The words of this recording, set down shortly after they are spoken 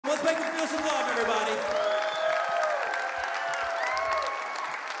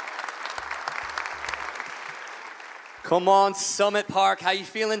Come on, Summit Park. How you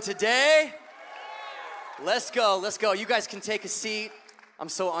feeling today? Let's go, let's go. You guys can take a seat. I'm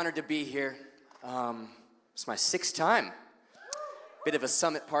so honored to be here. It's my 6th time. Bit of a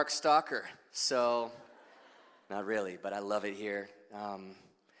Summit Park stalker, so not really, but I love it here.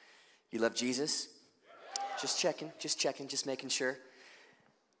 You love Jesus? Just checking, just making sure.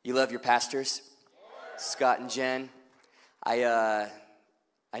 You love your pastors, Scott and Jen. I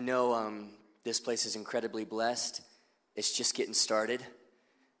know this place is incredibly blessed. It's just getting started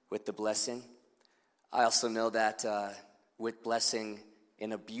with the blessing. I also know that with blessing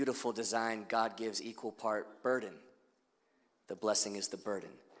in a beautiful design, God gives equal part burden. The blessing is the burden.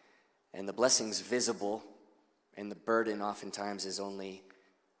 And the blessing's visible, and the burden oftentimes is only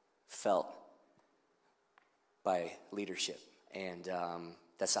felt by leadership. And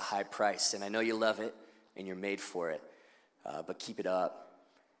that's a high price. And I know you love it, and you're made for it. But keep it up.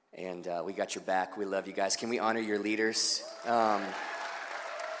 And we got your back. We love you guys. Can we honor your leaders? I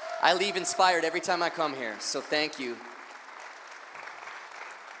leave inspired every time I come here, so thank you.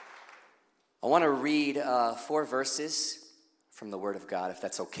 I want to read 4 verses from the Word of God, if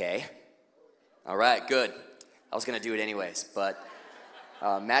that's okay. All right, good. I was going to do it anyways, but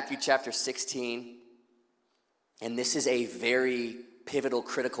Matthew chapter 16, and this is a very pivotal,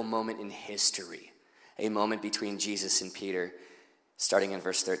 critical moment in history, a moment between Jesus and Peter. Starting in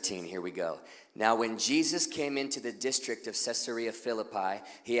verse 13, here we go. Now when Jesus came into the district of Caesarea Philippi,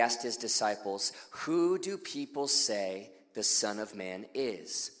 he asked his disciples, "Who do people say the Son of Man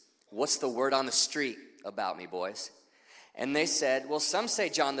is? What's the word on the street about me, boys?" And they said, "Well, some say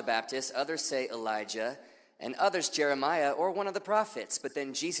John the Baptist, others say Elijah, and others Jeremiah or one of the prophets." But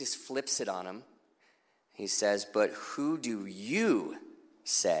then Jesus flips it on them. He says, "But who do you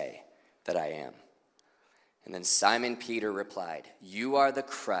say that I am?" And then Simon Peter replied, "You are the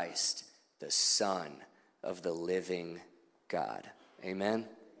Christ, the Son of the living God." Amen?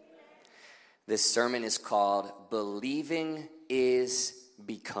 This sermon is called Believing is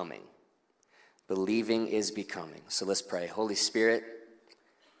Becoming. Believing is becoming. So let's pray. Holy Spirit,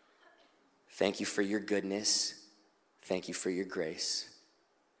 thank you for your goodness. Thank you for your grace.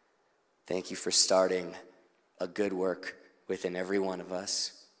 Thank you for starting a good work within every one of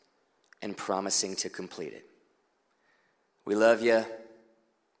us and promising to complete it. We love you.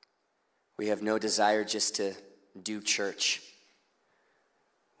 We have no desire just to do church.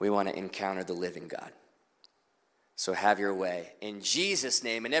 We want to encounter the living God. So have your way. In Jesus'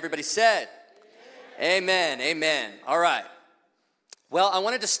 name. And everybody said, Amen. Amen. Amen. All right. Well, I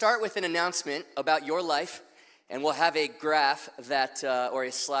wanted to start with an announcement about your life. And we'll have a graph that, or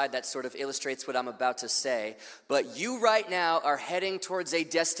a slide that sort of illustrates what I'm about to say. But you right now are heading towards a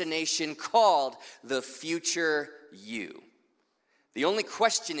destination called the future you. The only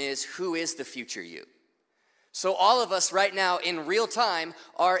question is, who is the future you? So all of us right now in real time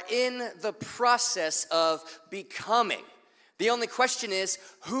are in the process of becoming. The only question is,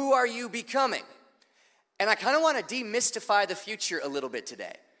 who are you becoming? And I kind of want to demystify the future a little bit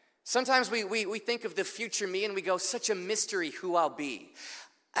today. Sometimes we think of the future me and we go, such a mystery who I'll be.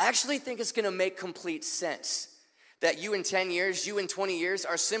 I actually think it's going to make complete sense that you in 10 years, you in 20 years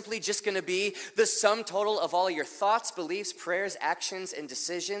are simply just going to be the sum total of all your thoughts, beliefs, prayers, actions, and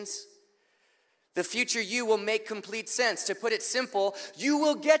decisions. The future you will make complete sense. To put it simple, you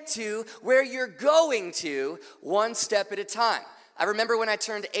will get to where you're going to one step at a time. I remember when I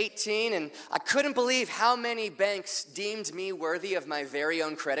turned 18 and I couldn't believe how many banks deemed me worthy of my very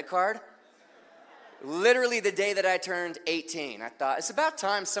own credit card. Literally the day that I turned 18, I thought, it's about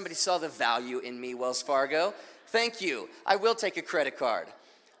time somebody saw the value in me, Wells Fargo. Thank you. I will take a credit card.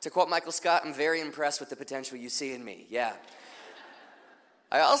 To quote Michael Scott, I'm very impressed with the potential you see in me. Yeah.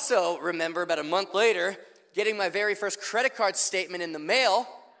 I also remember about a month later getting my very first credit card statement in the mail,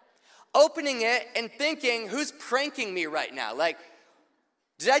 opening it and thinking, who's pranking me right now? Like,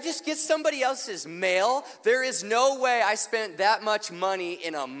 did I just get somebody else's mail? There is no way I spent that much money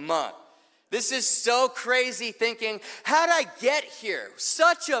in a month. This is so crazy thinking, how'd I get here?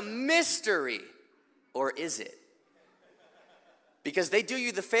 Such a mystery. Or is it? Because they do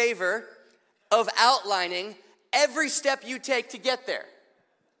you the favor of outlining every step you take to get there.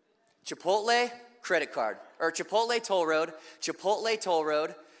 Chipotle, credit card. Or Chipotle toll road, Chipotle toll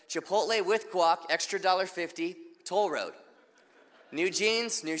road, Chipotle with guac, extra $1.50, toll road. New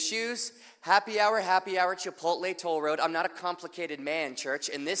jeans, new shoes, happy hour, Chipotle toll road. I'm not a complicated man, church,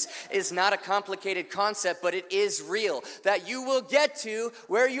 and this is not a complicated concept, but it is real, that you will get to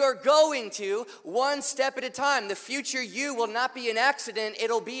where you're going to one step at a time. The future you will not be an accident,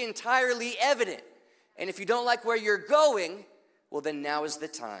 it'll be entirely evident. And if you don't like where you're going, well, then now is the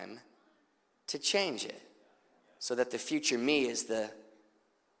time to change it. so that the future me is the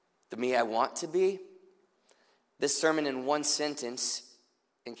me I want to be. This sermon in one sentence,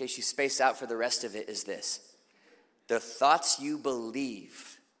 in case you space out for the rest of it, is this: the thoughts you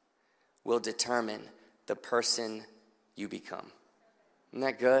believe will determine the person you become. Isn't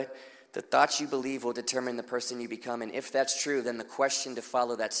that good? The thoughts you believe will determine the person you become. And if that's true, then the question to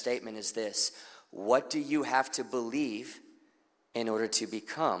follow that statement is this: what do you have to believe in order to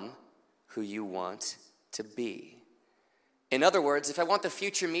become who you want to be? In other words, if I want the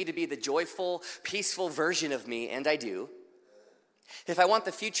future me to be the joyful, peaceful version of me, and I do, if I want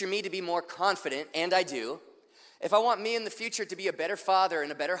the future me to be more confident, and I do, if I want me in the future to be a better father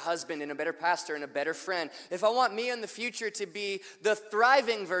and a better husband and a better pastor and a better friend, if I want me in the future to be the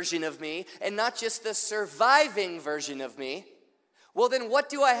thriving version of me and not just the surviving version of me, well then what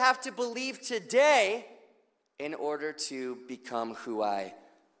do I have to believe today in order to become who I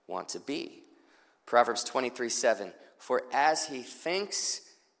want to be? Proverbs 23:7, for as he thinks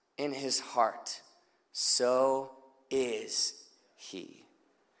in his heart, so is he.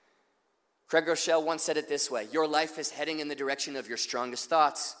 Craig Rochelle once said it this way: your life is heading in the direction of your strongest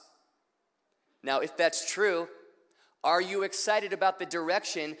thoughts. Now, if that's true, are you excited about the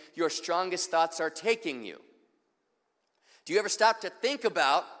direction your strongest thoughts are taking you? Do you ever stop to think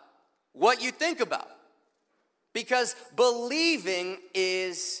about what you think about? Because believing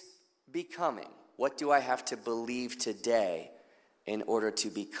is becoming. What do I have to believe today in order to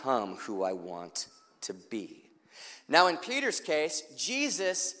become who I want to be? Now, in Peter's case,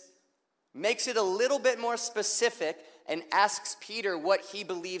 Jesus makes it a little bit more specific and asks Peter what he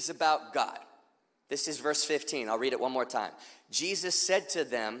believes about God. This is verse 15. I'll read it one more time. Jesus said to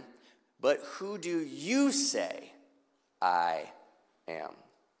them, but who do you say I am?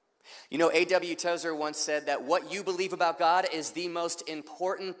 You know, A.W. Tozer once said that what you believe about God is the most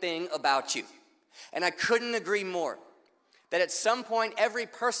important thing about you. And I couldn't agree more. That at some point, every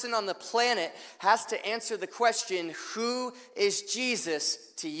person on the planet has to answer the question, who is Jesus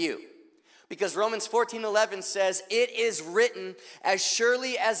to you? Because Romans 14:11 says, it is written, as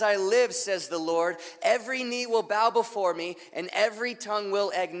surely as I live, says the Lord, every knee will bow before me and every tongue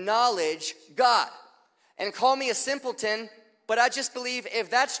will acknowledge God. And call me a simpleton, but I just believe if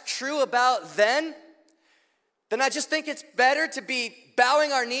that's true about then I just think it's better to be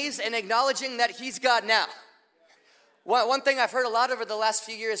bowing our knees and acknowledging that he's God now. One thing I've heard a lot over the last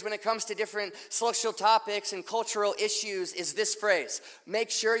few years when it comes to different social topics and cultural issues is this phrase: make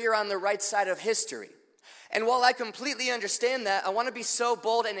sure you're on the right side of history. And while I completely understand that, I want to be so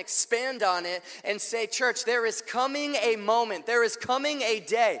bold and expand on it and say, church, there is coming a moment, there is coming a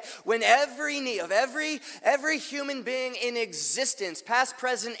day when every knee of every human being in existence, past,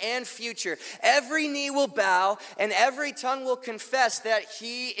 present, and future, every knee will bow and every tongue will confess that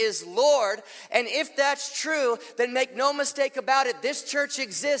he is Lord. And if that's true, then make no mistake about it, this church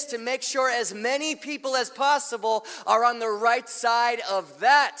exists to make sure as many people as possible are on the right side of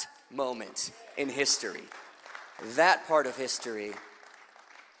that moment in history. That part of history.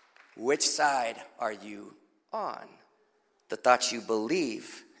 Which side are you on? The thoughts you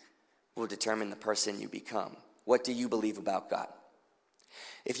believe will determine the person you become. What do you believe about God?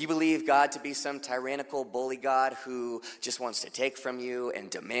 If you believe God to be some tyrannical bully God who just wants to take from you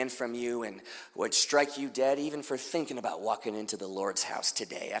and demand from you and would strike you dead even for thinking about walking into the Lord's house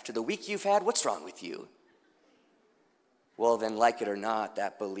today, after the week you've had, what's wrong with you? Well, then, like it or not,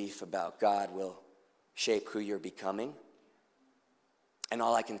 that belief about God will shape who you're becoming. And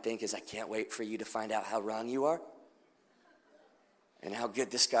all I can think is I can't wait for you to find out how wrong you are and how good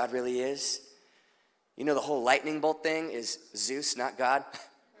this God really is. You know, the whole lightning bolt thing is Zeus, not God.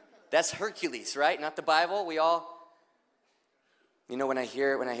 That's Hercules, right? Not the Bible. We all, you know, when I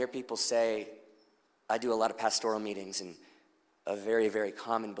hear people say, I do a lot of pastoral meetings, and a very, very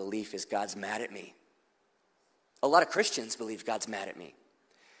common belief is God's mad at me. A lot of Christians believe God's mad at me.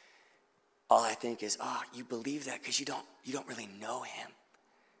 All I think is, you believe that because you don't really know him.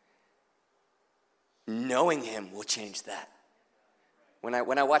 Knowing him will change that. When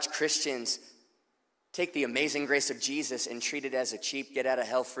I watch Christians take the amazing grace of Jesus and treat it as a cheap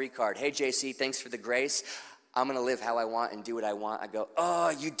get-out-of-hell-free card. Hey, JC, thanks for the grace. I'm going to live how I want and do what I want. I go,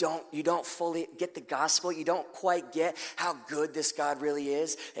 you don't fully get the gospel. You don't quite get how good this God really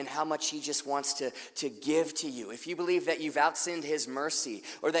is and how much he just wants to give to you. If you believe that you've outsinned his mercy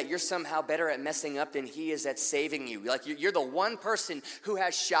or that you're somehow better at messing up than he is at saving you, like you're the one person who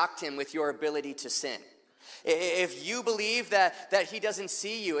has shocked him with your ability to sin. If you believe that he doesn't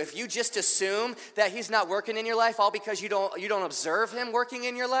see you, if you just assume that he's not working in your life all because you don't observe him working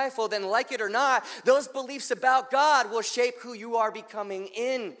in your life, well then, like it or not, those beliefs about God will shape who you are becoming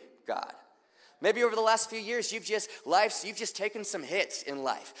in God. Maybe over the last few years, you've just taken some hits in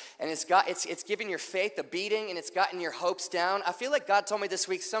life, and it's given your faith a beating, and it's gotten your hopes down. I feel like God told me this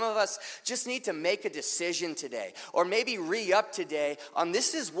week, some of us just need to make a decision today, or maybe re-up today on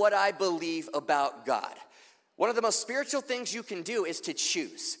this is what I believe about God. One of the most spiritual things you can do is to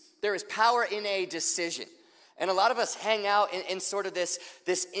choose. There is power in a decision. And a lot of us hang out in sort of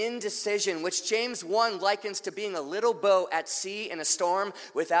this indecision, which James 1 likens to being a little boat at sea in a storm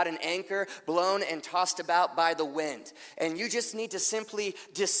without an anchor, blown and tossed about by the wind. And you just need to simply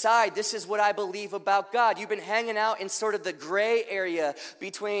decide, this is what I believe about God. You've been hanging out in sort of the gray area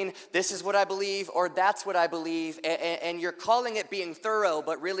between this is what I believe or that's what I believe, and you're calling it being thorough,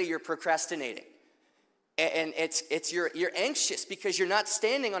 but really you're procrastinating. And you're anxious because you're not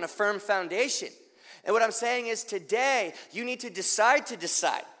standing on a firm foundation. And what I'm saying is today, you need to decide.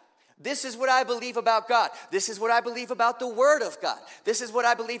 This is what I believe about God. This is what I believe about the Word of God. This is what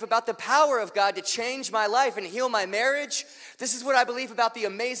I believe about the power of God to change my life and heal my marriage. This is what I believe about the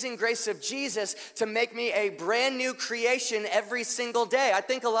amazing grace of Jesus to make me a brand new creation every single day. I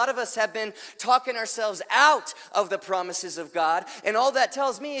think a lot of us have been talking ourselves out of the promises of God. And all that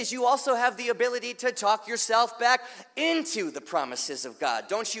tells me is you also have the ability to talk yourself back into the promises of God.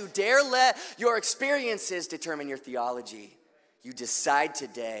 Don't you dare let your experiences determine your theology. You decide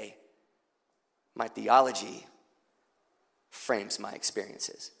today. My theology frames my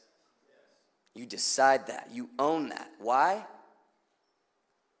experiences. You decide that. You own that. Why?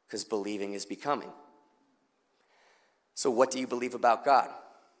 Because believing is becoming. So what do you believe about God?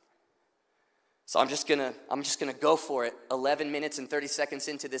 So I'm just gonna go for it. 11 minutes and 30 seconds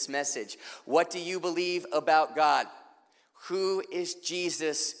into this message. What do you believe about God? Who is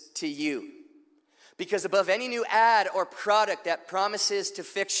Jesus to you? Because above any new ad or product that promises to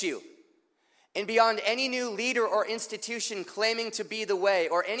fix you, and beyond any new leader or institution claiming to be the way,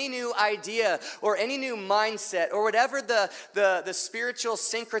 or any new idea, or any new mindset, or whatever the spiritual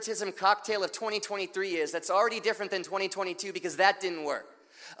syncretism cocktail of 2023 is, that's already different than 2022 because that didn't work.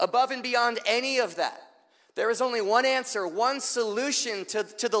 Above and beyond any of that, there is only one answer, one solution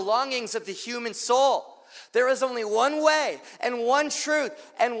to the longings of the human soul. There is only one way and one truth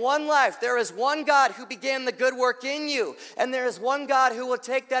and one life. There is one God who began the good work in you. And there is one God who will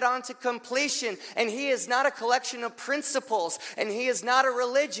take that on to completion. And he is not a collection of principles. And he is not a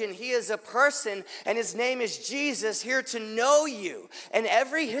religion. He is a person. And his name is Jesus, here to know you. And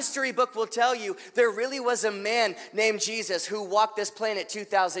every history book will tell you there really was a man named Jesus who walked this planet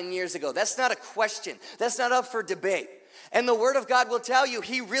 2,000 years ago. That's not a question. That's not up for debate. And the Word of God will tell you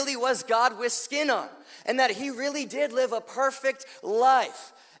he really was God with skin on, and that he really did live a perfect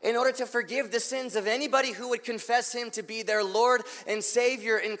life in order to forgive the sins of anybody who would confess him to be their Lord and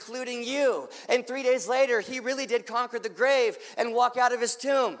Savior, including you. And 3 days later, he really did conquer the grave and walk out of his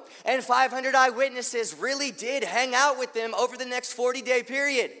tomb. And 500 eyewitnesses really did hang out with him over the next 40-day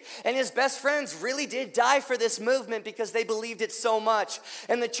period. And his best friends really did die for this movement because they believed it so much.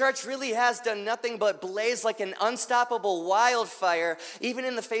 And the church really has done nothing but blaze like an unstoppable wildfire, even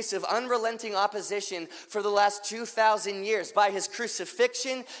in the face of unrelenting opposition for the last 2,000 years. By his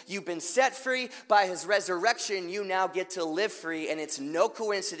crucifixion, you've been set free. By his resurrection, you now get to live free. And it's no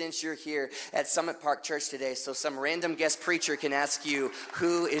coincidence you're here at Summit Park Church today, so some random guest preacher can ask you,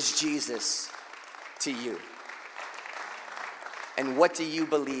 who is Jesus to you? And what do you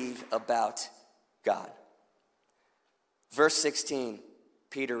believe about God? Verse 16,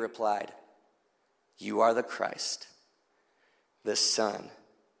 Peter replied, "You are the Christ, the Son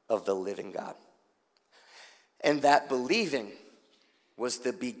of the living God." And that believing was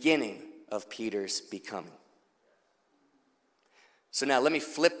the beginning of Peter's becoming. So now let me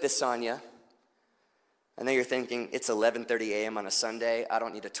flip this on you. I know you're thinking, it's 11:30 a.m. on a Sunday. I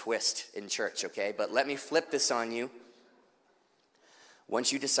don't need a twist in church, okay? But let me flip this on you.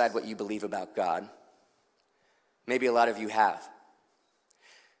 Once you decide what you believe about God, maybe a lot of you have,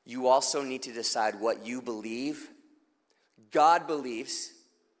 you also need to decide what you believe God believes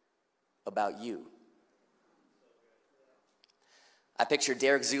about you. I picture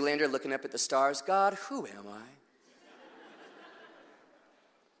Derek Zoolander looking up at the stars. God, who am I?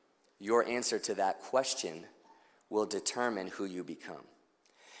 Your answer to that question will determine who you become.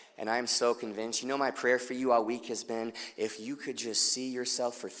 And I am so convinced, my prayer for you all week has been, if you could just see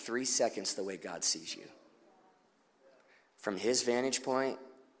yourself for 3 seconds the way God sees you. From his vantage point,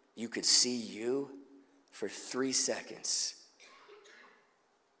 you could see you for 3 seconds.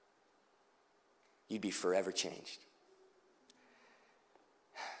 You'd be forever changed.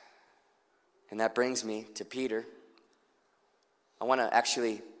 And that brings me to Peter. I want to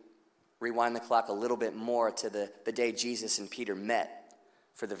actually rewind the clock a little bit more to the day Jesus and Peter met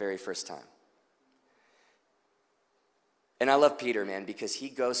for the very first time. And I love Peter, man, because he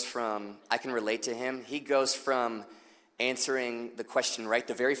goes from, I can relate to him, he goes from answering the question right,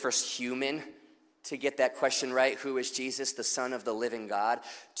 the very first human to get that question right, who is Jesus, the Son of the living God,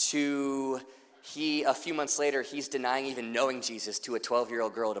 to a few months later, he's denying even knowing Jesus to a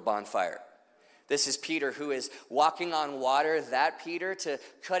 12-year-old girl at a bonfire. This is Peter who is walking on water, that Peter, to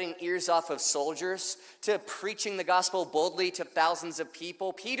cutting ears off of soldiers, to preaching the gospel boldly to thousands of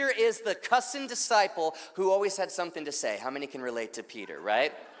people. Peter is the cussing disciple who always had something to say. How many can relate to Peter,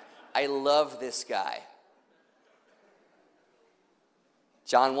 right? I love this guy.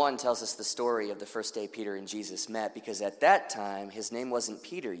 John 1 tells us the story of the first day Peter and Jesus met, because at that time, his name wasn't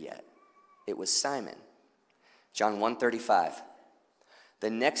Peter yet. It was Simon. John 1:35. The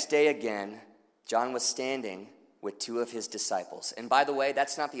next day again, John was standing with two of his disciples. And by the way,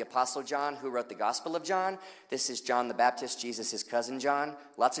 that's not the Apostle John who wrote the Gospel of John. This is John the Baptist, Jesus' cousin John.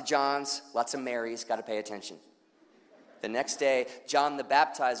 Lots of Johns, lots of Marys, got to pay attention. The next day, John the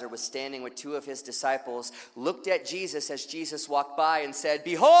Baptizer was standing with two of his disciples, looked at Jesus as Jesus walked by and said,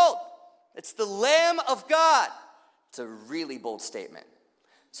 "Behold, it's the Lamb of God." It's a really bold statement.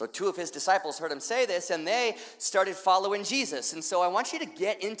 So two of his disciples heard him say this, and they started following Jesus. And so I want you to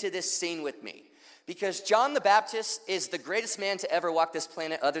get into this scene with me, because John the Baptist is the greatest man to ever walk this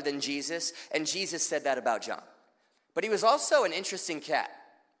planet other than Jesus, and Jesus said that about John. But he was also an interesting cat.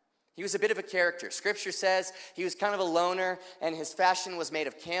 He was a bit of a character. Scripture says he was kind of a loner, and his fashion was made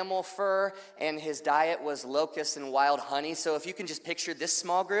of camel fur, and his diet was locusts and wild honey. So if you can just picture this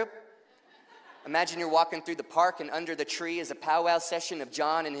small group, imagine you're walking through the park, and under the tree is a powwow session of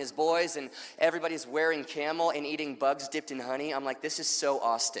John and his boys, and everybody's wearing camel and eating bugs dipped in honey. I'm like, this is so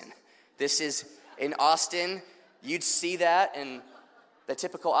Austin. This is, in Austin, you'd see that, and the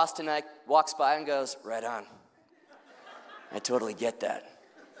typical Austinite walks by and goes, "Right on. I totally get that.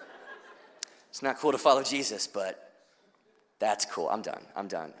 It's not cool to follow Jesus, but that's cool." I'm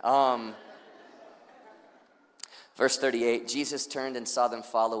done. Verse 38, Jesus turned and saw them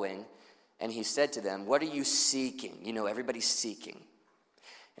following, and he said to them, "What are you seeking?" You know, everybody's seeking.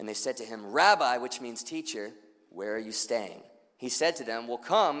 And they said to him, "Rabbi," which means teacher, "where are you staying?" He said to them, "Well,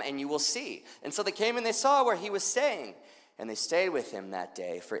 come and you will see." And so they came and they saw where he was staying. And they stayed with him that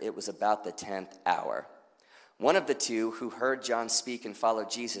day, for it was about the 10th hour. One of the two who heard John speak and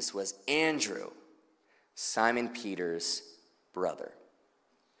followed Jesus was Andrew, Simon Peter's brother.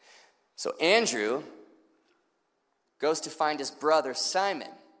 So Andrew goes to find his brother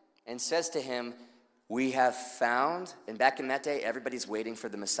Simon and says to him, "We have found," and back in that day, everybody's waiting for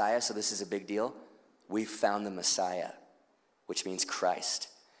the Messiah, so this is a big deal. "We've found the Messiah," which means Christ,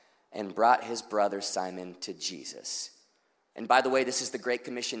 and brought his brother Simon to Jesus. And by the way, this is the Great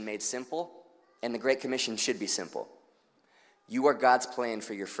Commission made simple. And the Great Commission should be simple. You are God's plan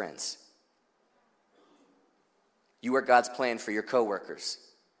for your friends. You are God's plan for your coworkers.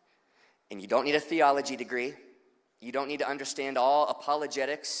 And you don't need a theology degree. You don't need to understand all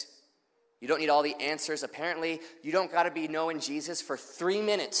apologetics. You don't need all the answers. Apparently, you don't got to be knowing Jesus for 3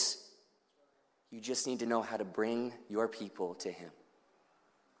 minutes. You just need to know how to bring your people to him.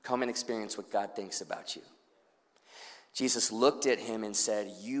 Come and experience what God thinks about you. Jesus looked at him and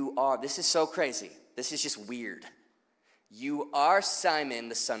said, this is so crazy. This is just weird. "You are Simon,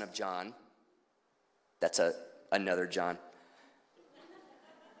 the son of John." That's another John.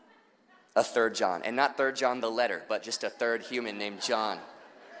 A third John. And not third John the letter, but just a third human named John.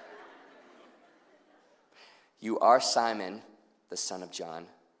 "You are Simon, the son of John.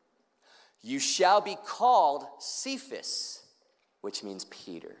 You shall be called Cephas," which means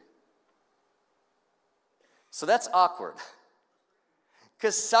Peter. So that's awkward,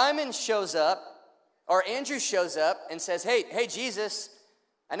 because Simon shows up, or Andrew shows up and says, hey, Jesus,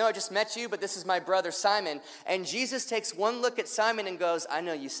 I know I just met you, but this is my brother Simon. And Jesus takes one look at Simon and goes, "I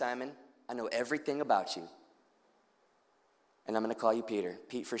know you, Simon. I know everything about you. And I'm going to call you Peter.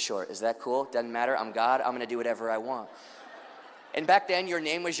 Pete for short. Is that cool? Doesn't matter. I'm God. I'm going to do whatever I want." And back then, your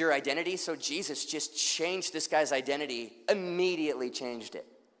name was your identity, so Jesus just changed this guy's identity, immediately changed it.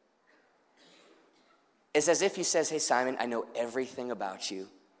 It's as if he says, "Hey, Simon, I know everything about you.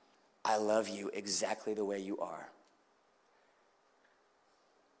 I love you exactly the way you are.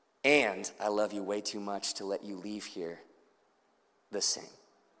 And I love you way too much to let you leave here the same.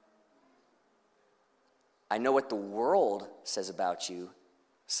 I know what the world says about you,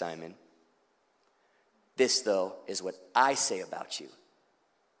 Simon. This, though, is what I say about you,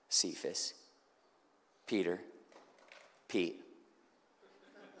 Cephas." Peter, Pete,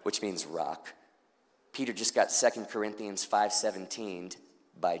 which means rock. Peter just got 2 Corinthians 5:17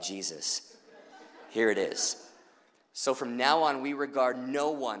 by Jesus. Here it is. "So from now on, we regard no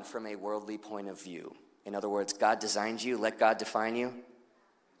one from a worldly point of view. In other words, God designed you. Let God define you.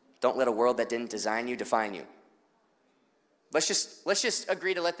 Don't let a world that didn't design you define you. Let's just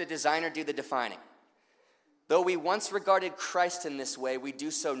agree to let the designer do the defining. Though we once regarded Christ in this way, we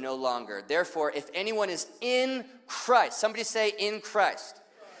do so no longer. Therefore, if anyone is in Christ, somebody say in Christ.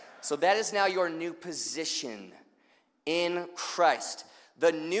 So that is now your new position, in Christ.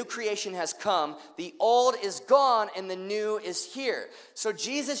 The new creation has come, the old is gone, and the new is here. So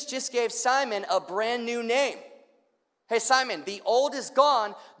Jesus just gave Simon a brand new name. Hey, Simon, the old is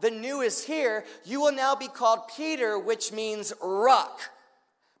gone, the new is here. You will now be called Peter, which means rock.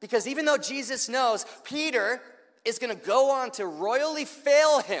 Because even though Jesus knows Peter is going to go on to royally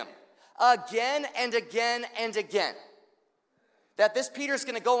fail him again and again and again, that this Peter is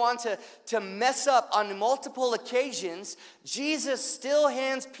going to go on to mess up on multiple occasions, Jesus still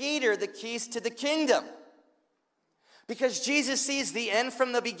hands Peter the keys to the kingdom. Because Jesus sees the end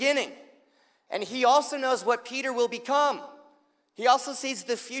from the beginning. And he also knows what Peter will become. He also sees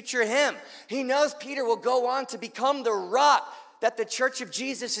the future him. He knows Peter will go on to become the rock that the church of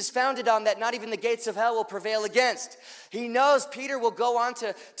Jesus is founded on, that not even the gates of hell will prevail against. He knows Peter will go on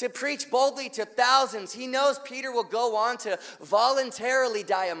to preach boldly to thousands. He knows Peter will go on to voluntarily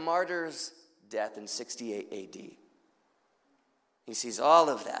die a martyr's death in 68 AD. He sees all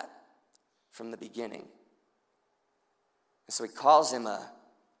of that from the beginning. And so he calls him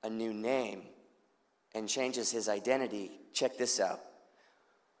a new name and changes his identity. Check this out.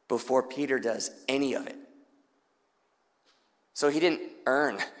 Before Peter does any of it. So he didn't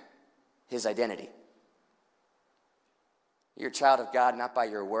earn his identity. You're a child of God not by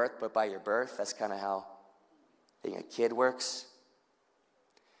your worth, but by your birth. That's kind of how being a kid works.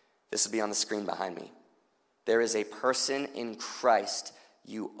 This will be on the screen behind me. There is a person in Christ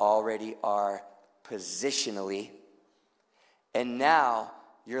you already are positionally, and now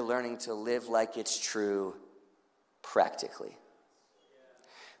you're learning to live like it's true practically.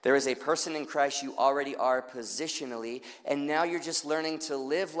 There is a person in Christ you already are positionally, and now you're just learning to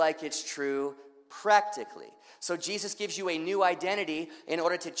live like it's true practically. So Jesus gives you a new identity in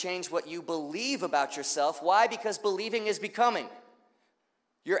order to change what you believe about yourself. Why? Because believing is becoming.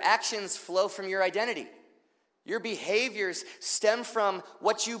 Your actions flow from your identity. Your behaviors stem from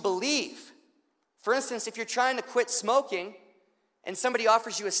what you believe. For instance, if you're trying to quit smoking and somebody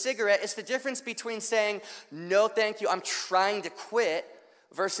offers you a cigarette, it's the difference between saying, no, thank you, I'm trying to quit,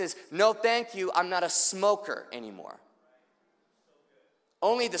 versus, no, thank you, I'm not a smoker anymore.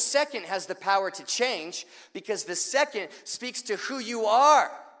 Only the second has the power to change, because the second speaks to who you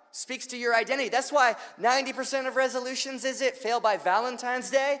are, speaks to your identity. That's why 90% of resolutions, fail by Valentine's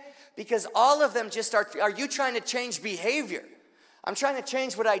Day? Because all of them just are you trying to change behavior? I'm trying to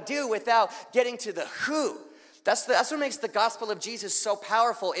change what I do without getting to the who. That's what makes the gospel of Jesus so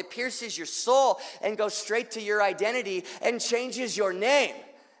powerful. It pierces your soul and goes straight to your identity and changes your name.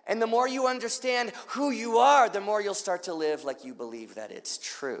 And the more you understand who you are, the more you'll start to live like you believe that it's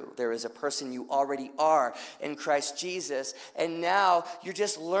true. There is a person you already are in Christ Jesus, and now you're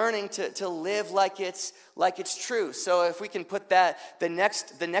just learning to live like it's true. So if we can put the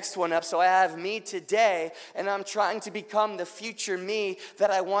next one up. So I have me today, and I'm trying to become the future me that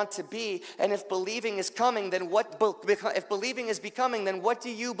I want to be. And if believing is coming, then if believing is becoming, then what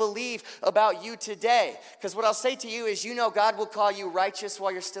do you believe about you today? Because what I'll say to you is, God will call you righteous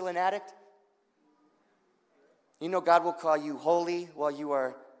while you're still an addict. God will call you holy while you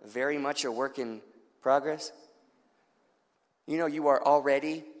are very much a work in progress. You are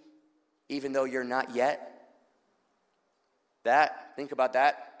already, even though you're not yet. Think about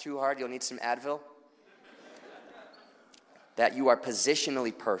that. Too hard, you'll need some Advil. That you are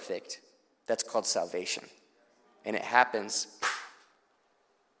positionally perfect. That's called salvation. And it happens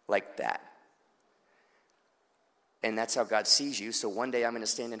like that. And that's how God sees you. So one day I'm going to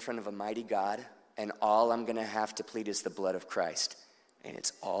stand in front of a mighty God, and all I'm going to have to plead is the blood of Christ. And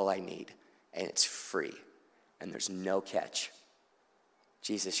it's all I need. And it's free. And there's no catch.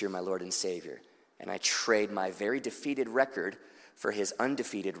 Jesus, you're my Lord and Savior. And I trade my very defeated record for his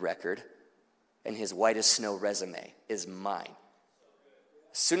undefeated record, and his white as snow resume is mine.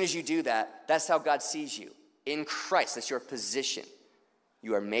 As soon as you do that, that's how God sees you. In Christ, that's your position.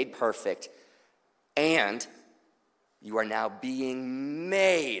 You are made perfect, and you are now being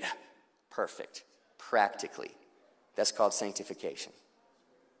made perfect, practically. That's called sanctification.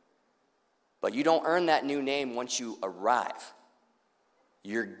 But you don't earn that new name once you arrive.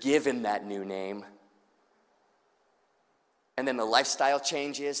 You're given that new name. And then the lifestyle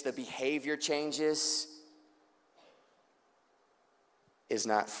changes, the behavior changes. Is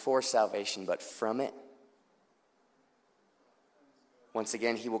not for salvation, but from it. Once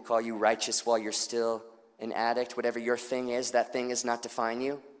again, he will call you righteous while you're still an addict, whatever your thing is, that thing is not define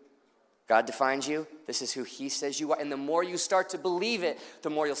you. God defines you. This is who he says you are. And the more you start to believe it, the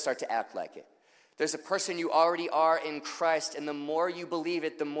more you'll start to act like it. There's a person you already are in Christ, and the more you believe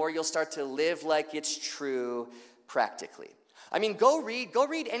it, the more you'll start to live like it's true practically. I mean, go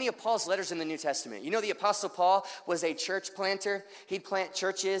read any of Paul's letters in the New Testament. You know, the Apostle Paul was a church planter. He'd plant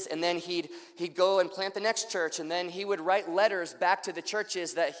churches, and then he'd go and plant the next church, and then he would write letters back to the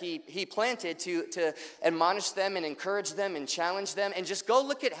churches that he planted to admonish them and encourage them and challenge them. And just go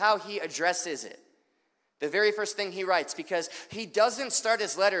look at how he addresses it. The very first thing he writes, because he doesn't start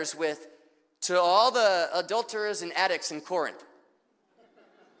his letters with, to all the adulterers and addicts in Corinth.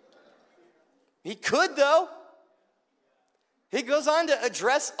 He could, though. He goes on to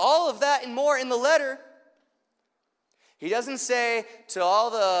address all of that and more in the letter. He doesn't say to all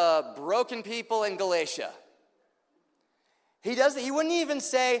the broken people in Galatia. He wouldn't even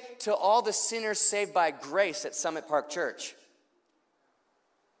say to all the sinners saved by grace at Summit Park Church.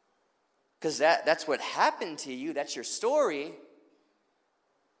 Because that's what happened to you. That's your story.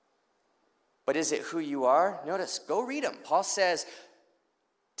 But is it who you are? Notice, go read them. Paul says,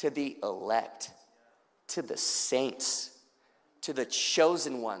 to the elect, to the saints, to the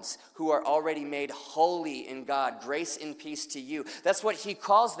chosen ones who are already made holy in God, grace and peace to you. That's what he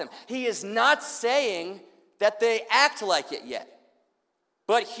calls them. He is not saying that they act like it yet,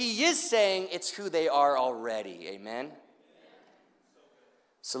 but he is saying it's who they are already. Amen?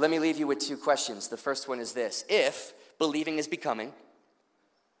 So let me leave you with two questions. The first one is this: if believing is becoming,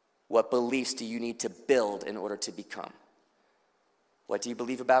 what beliefs do you need to build in order to become? What do you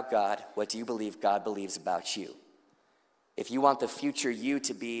believe about God? What do you believe God believes about you? If you want the future you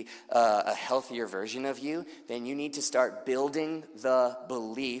to be a healthier version of you, then you need to start building the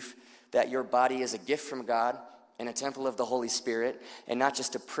belief that your body is a gift from God and a temple of the Holy Spirit, and not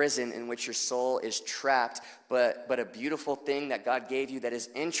just a prison in which your soul is trapped, but a beautiful thing that God gave you that is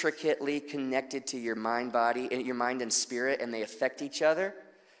intricately connected to your mind, your mind and spirit, and they affect each other.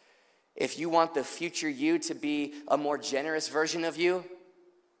 If you want the future you to be a more generous version of you,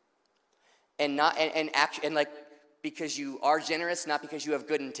 and because you are generous, not because you have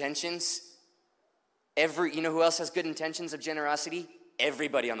good intentions. You know who else has good intentions of generosity?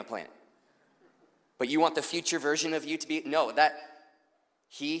 Everybody on the planet. But you want the future version of you to be,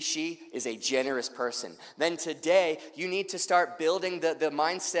 she is a generous person. Then today, you need to start building the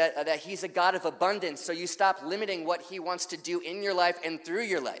mindset that he's a God of abundance, so you stop limiting what he wants to do in your life and through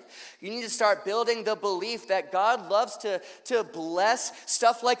your life. You need to start building the belief that God loves to bless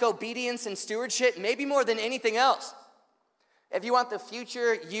stuff like obedience and stewardship, maybe more than anything else. If you want the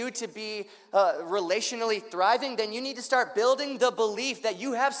future you to be relationally thriving, then you need to start building the belief that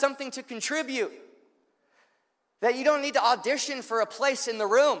you have something to contribute. That you don't need to audition for a place in the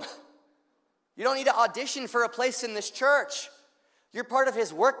room. You don't need to audition for a place in this church. You're part of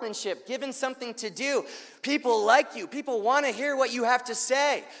his workmanship, given something to do. People like you. People want to hear what you have to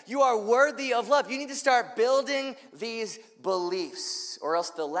say. You are worthy of love. You need to start building these beliefs, or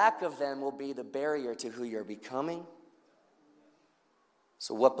else the lack of them will be the barrier to who you're becoming.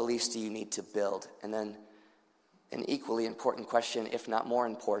 So what beliefs do you need to build? And then an equally important question, if not more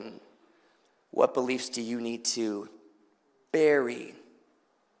important, what beliefs do you need to bury?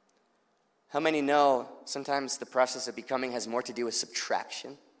 How many know sometimes the process of becoming has more to do with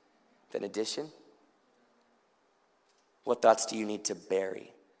subtraction than addition? What thoughts do you need to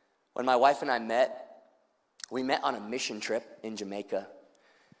bury? When my wife and I met, we met on a mission trip in Jamaica.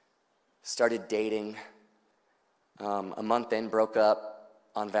 Started dating. A month in, broke up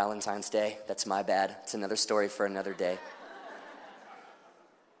on Valentine's Day. That's my bad. It's another story for another day.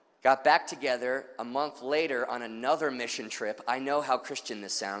 Got back together a month later on another mission trip. I know how Christian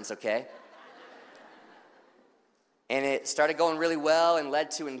this sounds, okay? And it started going really well and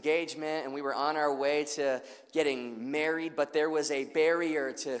led to engagement, and we were on our way to getting married, but there was a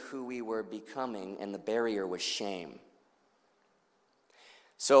barrier to who we were becoming, and the barrier was shame.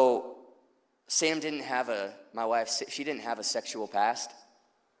 So Sam my wife, she didn't have a sexual past.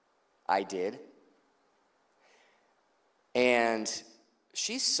 I did. And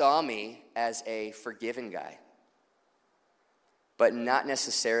she saw me as a forgiven guy, but not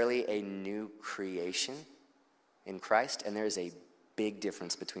necessarily a new creation in Christ, and there's a big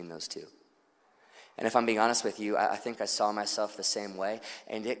difference between those two. And if I'm being honest with you, I think I saw myself the same way,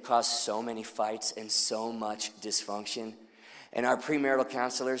 and it caused so many fights and so much dysfunction. And our premarital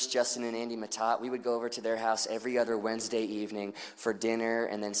counselors, Justin and Andy Matat, we would go over to their house every other Wednesday evening for dinner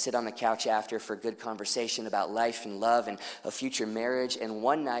and then sit on the couch after for good conversation about life and love and a future marriage. And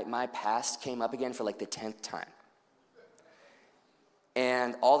one night, my past came up again for like the 10th time.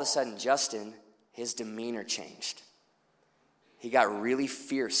 And all of a sudden, Justin his demeanor changed. He got really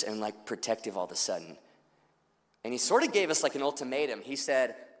fierce and like protective all of a sudden. And he sort of gave us like an ultimatum. He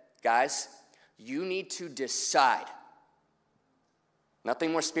said, guys, you need to decide.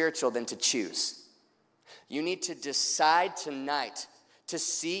 Nothing more spiritual than to choose. You need to decide tonight to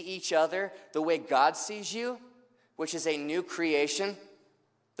see each other the way God sees you, which is a new creation.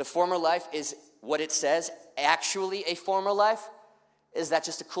 The former life is what it says, actually a former life. Is that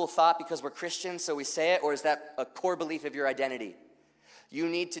just a cool thought because we're Christians, so we say it, or is that a core belief of your identity? You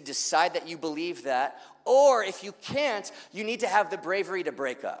need to decide that you believe that, or if you can't, you need to have the bravery to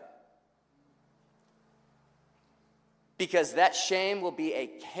break up. Because that shame will be a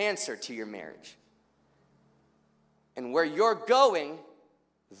cancer to your marriage. And where you're going,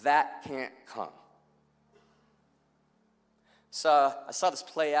 that can't come. So I saw this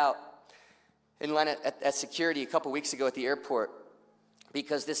play out in line at security a couple weeks ago at the airport,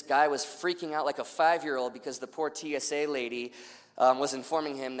 because this guy was freaking out like a 5-year-old because the poor TSA lady was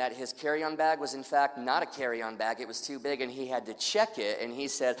informing him that his carry-on bag was in fact not a carry-on bag. It was too big and he had to check it, and he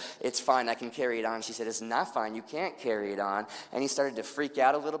said, it's fine, I can carry it on. She said, it's not fine, you can't carry it on. And he started to freak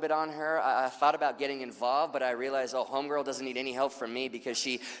out a little bit on her. I thought about getting involved, but I realized, homegirl doesn't need any help from me because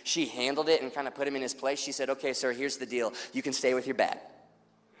she handled it and kind of put him in his place. She said, okay, sir, here's the deal. You can stay with your bag.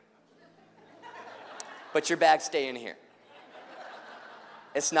 But your bag's staying here.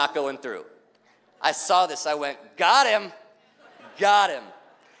 It's not going through. I saw this. I went, got him. Got him.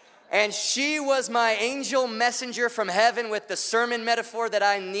 And she was my angel messenger from heaven with the sermon metaphor that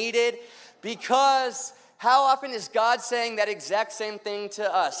I needed, because how often is God saying that exact same thing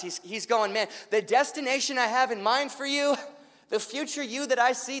to us? He's going, man, the destination I have in mind for you, the future you that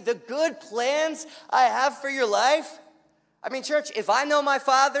I see, the good plans I have for your life. I mean, church, if I know my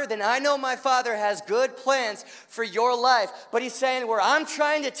Father, then I know my Father has good plans for your life. But he's saying, where I'm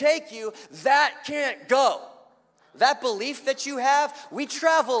trying to take you, that can't go. That belief that you have, we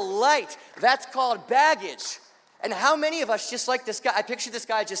travel light. That's called baggage. And how many of us, just like this guy, I picture this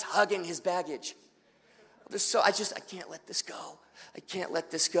guy just hugging his baggage. I can't let this go. I can't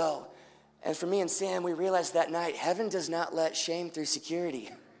let this go. And for me and Sam, we realized that night, heaven does not let shame through security.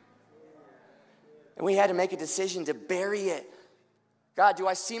 And we had to make a decision to bury it. God, do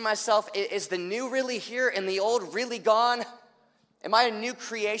I see myself? Is the new really here and the old really gone? Am I a new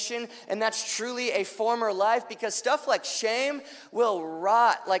creation and that's truly a former life? Because stuff like shame will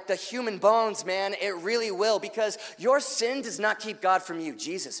rot like the human bones, man. It really will, because your sin does not keep God from you.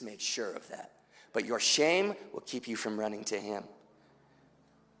 Jesus made sure of that. But your shame will keep you from running to him.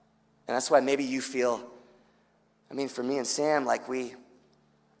 And that's why maybe you feel, for me and Sam, like we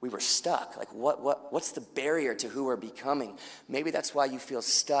were stuck. Like what's the barrier to who we're becoming? Maybe that's why you feel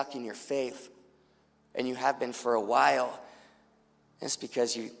stuck in your faith, and you have been for a while. It's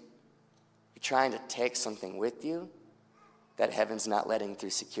because you're trying to take something with you that heaven's not letting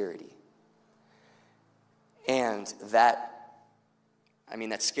through security. And that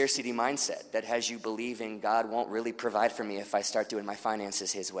scarcity mindset that has you believing God won't really provide for me if I start doing my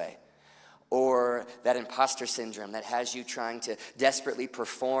finances his way. Or that imposter syndrome that has you trying to desperately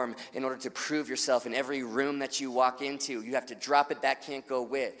perform in order to prove yourself in every room that you walk into. You have to drop it, that can't go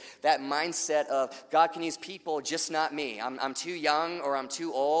with. That mindset of God can use people, just not me. I'm too young, or I'm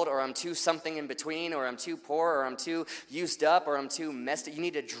too old, or I'm too something in between, or I'm too poor, or I'm too used up, or I'm too messed up. You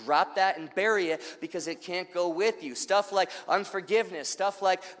need to drop that and bury it because it can't go with you. Stuff like unforgiveness, stuff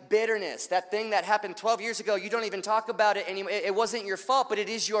like bitterness, that thing that happened 12 years ago, you don't even talk about it anymore. It wasn't your fault, but it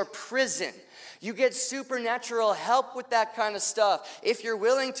is your prison. You get supernatural help with that kind of stuff if you're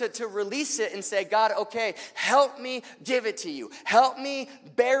willing to release it and say, God, okay, help me give it to you. Help me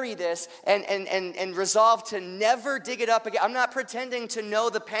bury this and resolve to never dig it up again. I'm not pretending to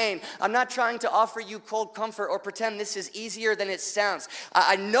know the pain. I'm not trying to offer you cold comfort or pretend this is easier than it sounds.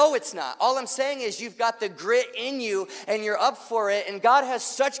 I know it's not. All I'm saying is you've got the grit in you and you're up for it, and God has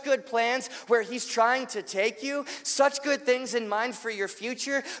such good plans where he's trying to take you, such good things in mind for your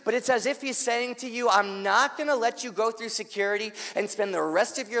future, but it's as if he's saying to you, I'm not going to let you go through security and spend the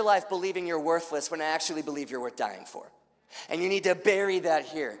rest of your life believing you're worthless when I actually believe you're worth dying for. And you need to bury that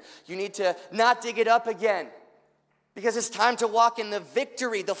here. You need to not dig it up again, because it's time to walk in the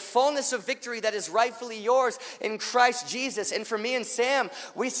victory, the fullness of victory that is rightfully yours in Christ Jesus. And for me and Sam,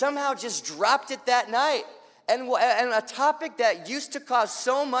 we somehow just dropped it that night. And a topic that used to cause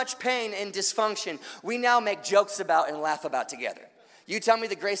so much pain and dysfunction, we now make jokes about and laugh about together. You tell me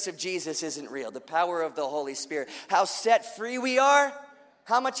the grace of Jesus isn't real, the power of the Holy Spirit, how set free we are,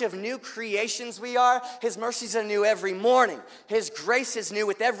 how much of new creations we are. His mercies are new every morning. His grace is new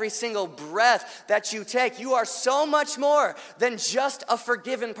with every single breath that you take. You are so much more than just a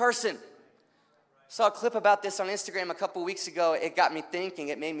forgiven person. Saw a clip about this on Instagram a couple weeks ago. It got me thinking,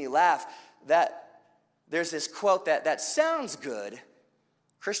 it made me laugh, that there's this quote that sounds good.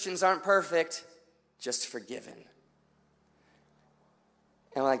 Christians aren't perfect, just forgiven.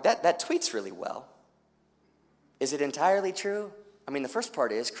 And I'm like, that tweets really well. Is it entirely true? I mean, the first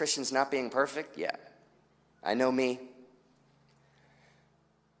part is Christians not being perfect. Yeah, I know me.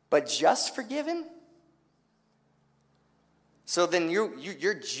 But just forgiven? So then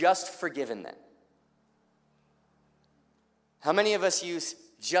you're just forgiven then. How many of us use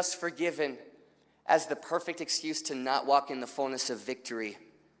just forgiven as the perfect excuse to not walk in the fullness of victory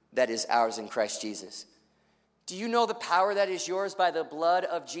that is ours in Christ Jesus? Do you know the power that is yours by the blood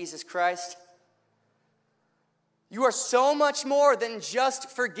of Jesus Christ? You are so much more than just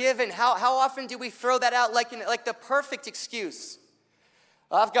forgiven. How often do we throw that out like the perfect excuse?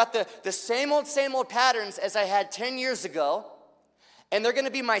 I've got the same old patterns as I had 10 years ago, and they're going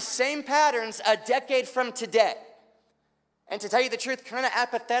to be my same patterns a decade from today. And to tell you the truth, kind of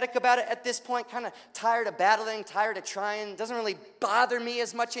apathetic about it at this point, kind of tired of battling, tired of trying. It doesn't really bother me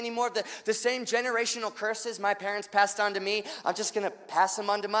as much anymore. The same generational curses my parents passed on to me, I'm just going to pass them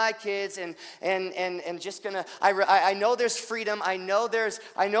on to my kids and just going to, I know there's freedom. I know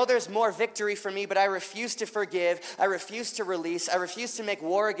there's more victory for me, but I refuse to forgive. I refuse to release. I refuse to make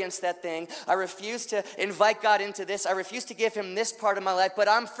war against that thing. I refuse to invite God into this. I refuse to give him this part of my life, but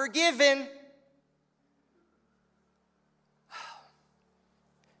I'm forgiven.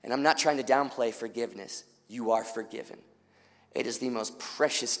 And I'm not trying to downplay forgiveness. You are forgiven. It is the most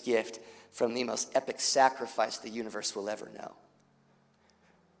precious gift from the most epic sacrifice the universe will ever know.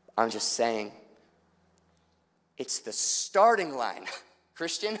 I'm just saying, it's the starting line,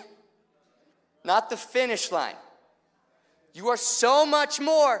 Christian, not the finish line. You are so much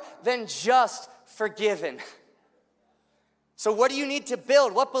more than just forgiven. So what do you need to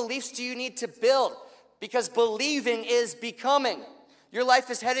build? What beliefs do you need to build? Because believing is becoming. Your life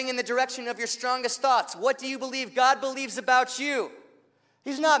is heading in the direction of your strongest thoughts. What do you believe God believes about you?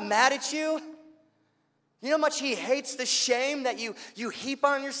 He's not mad at you. You know how much he hates the shame that you heap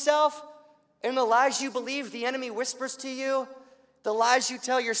on yourself and the lies you believe the enemy whispers to you, the lies you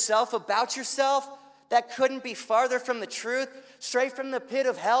tell yourself about yourself that couldn't be farther from the truth, straight from the pit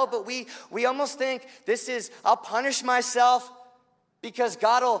of hell. But we almost think this is, I'll punish myself because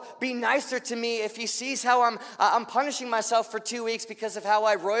God will be nicer to me if he sees how I'm punishing myself for 2 weeks because of how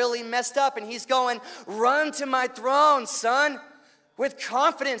I royally messed up. And he's going, run to my throne, son, with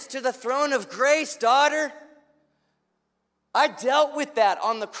confidence to the throne of grace, daughter. I dealt with that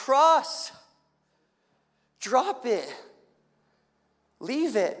on the cross. Drop it.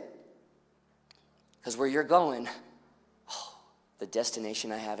 Leave it. Because where you're going, the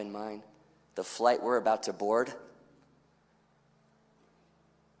destination I have in mind, the flight we're about to board,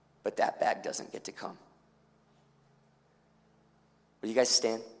 but that bag doesn't get to come. Will you guys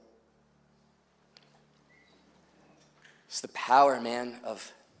stand? It's the power, man,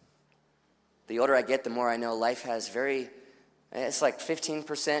 of the older I get, the more I know life has it's like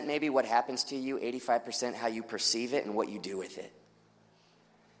 15% maybe what happens to you, 85% how you perceive it and what you do with it.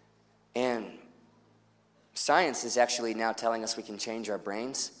 And science is actually now telling us we can change our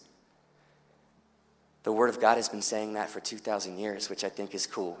brains. The Word of God has been saying that for 2,000 years, which I think is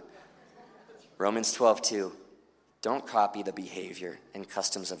cool. Romans 12:2, don't copy the behavior and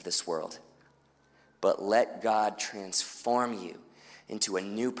customs of this world, but let God transform you into a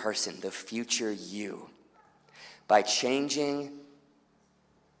new person, the future you, by changing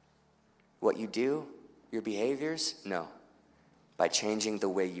what you do, your behaviors? No, by changing the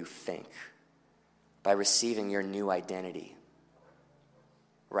way you think, by receiving your new identity,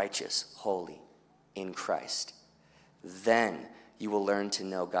 righteous, holy, in Christ. Then you will learn to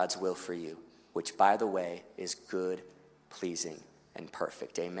know God's will for you, which, by the way, is good, pleasing, and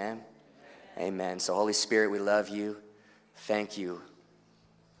perfect. Amen? Amen. So, Holy Spirit, we love you. Thank you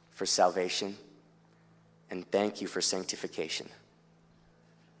for salvation, and thank you for sanctification.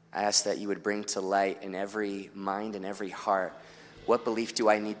 I ask that you would bring to light in every mind and every heart, what belief do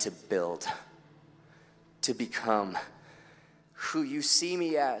I need to build to become who you see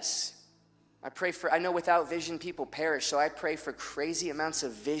me as? I know without vision people perish, so I pray for crazy amounts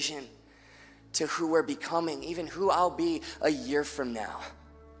of vision to who we're becoming, even who I'll be a year from now.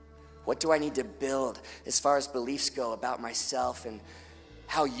 What do I need to build as far as beliefs go about myself and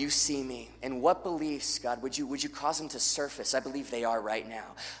how you see me? And what beliefs, God, would you cause them to surface? I believe they are right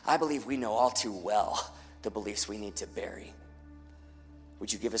now. I believe we know all too well the beliefs we need to bury.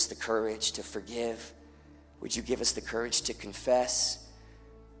 Would you give us the courage to forgive? Would you give us the courage to confess?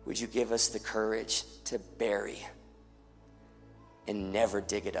 Would you give us the courage to bury and never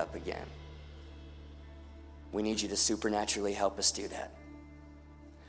dig it up again? We need you to supernaturally help us do that.